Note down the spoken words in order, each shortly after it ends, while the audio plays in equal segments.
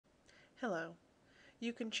Hello.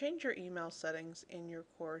 You can change your email settings in your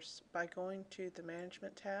course by going to the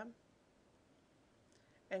Management tab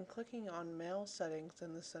and clicking on Mail Settings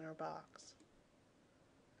in the center box.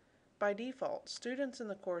 By default, students in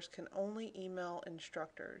the course can only email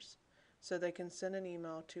instructors, so they can send an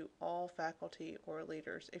email to all faculty or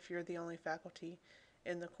leaders. If you're the only faculty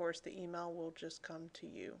in the course, the email will just come to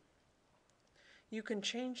you. You can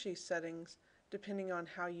change these settings depending on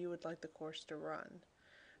how you would like the course to run.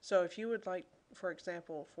 So if you would like, for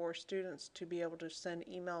example, for students to be able to send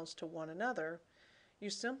emails to one another, you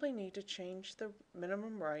simply need to change the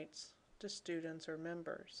minimum rights to students or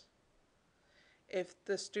members. If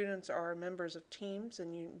the students are members of teams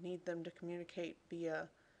and you need them to communicate via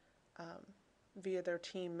their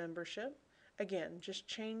team membership, again, just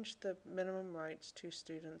change the minimum rights to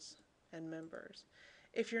students and members.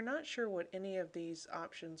 If you're not sure what any of these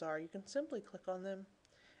options are, you can simply click on them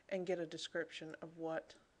and get a description of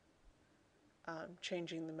what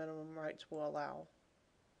changing the minimum rights will allow.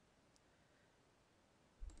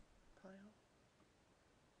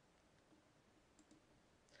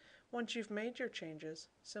 Once you've made your changes,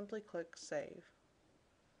 simply click Save.